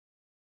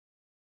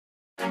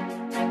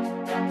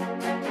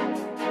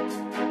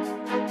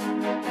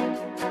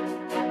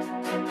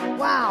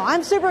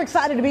I'm super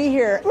excited to be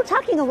here. We're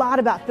talking a lot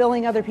about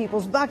filling other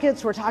people's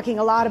buckets. We're talking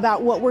a lot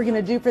about what we're going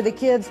to do for the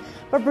kids.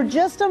 But for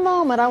just a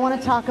moment, I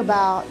want to talk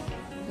about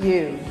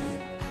you.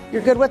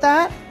 You're good with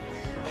that?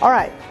 All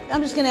right.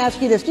 I'm just going to ask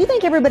you this. Do you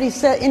think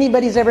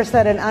anybody's ever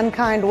said an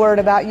unkind word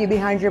about you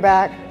behind your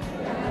back?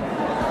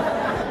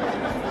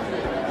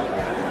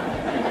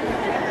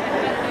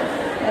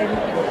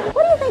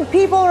 What do you think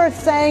people are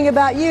saying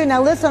about you?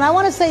 Now listen, I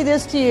want to say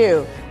this to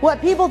you. What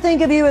people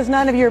think of you is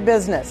none of your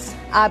business.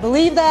 I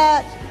believe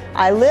that.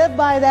 I live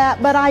by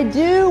that. But I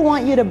do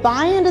want you to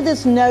buy into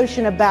this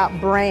notion about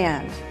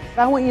brand.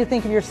 I want you to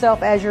think of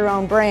yourself as your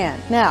own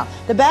brand. Now,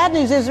 the bad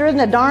news is there isn't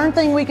a darn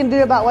thing we can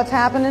do about what's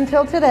happened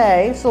until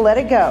today, so let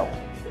it go.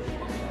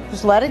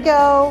 Just let it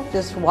go.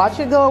 Just watch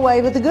it go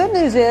away. But the good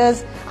news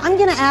is I'm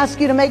going to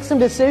ask you to make some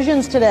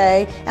decisions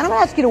today, and I'm going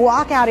to ask you to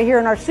walk out of here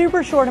in our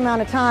super short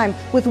amount of time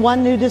with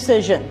one new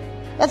decision.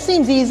 That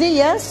seems easy,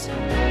 yes?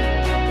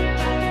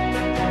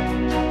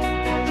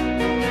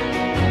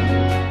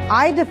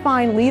 I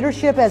define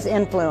leadership as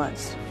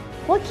influence.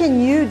 What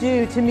can you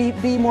do to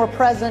be more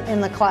present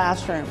in the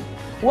classroom?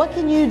 What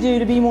can you do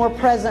to be more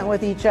present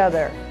with each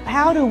other?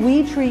 How do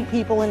we treat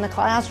people in the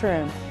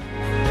classroom?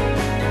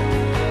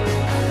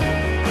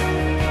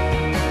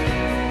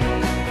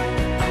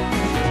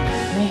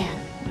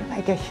 Man, you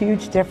make a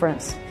huge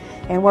difference.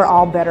 And we're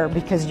all better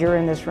because you're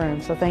in this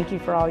room. So thank you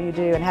for all you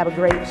do, and have a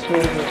great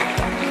school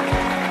year.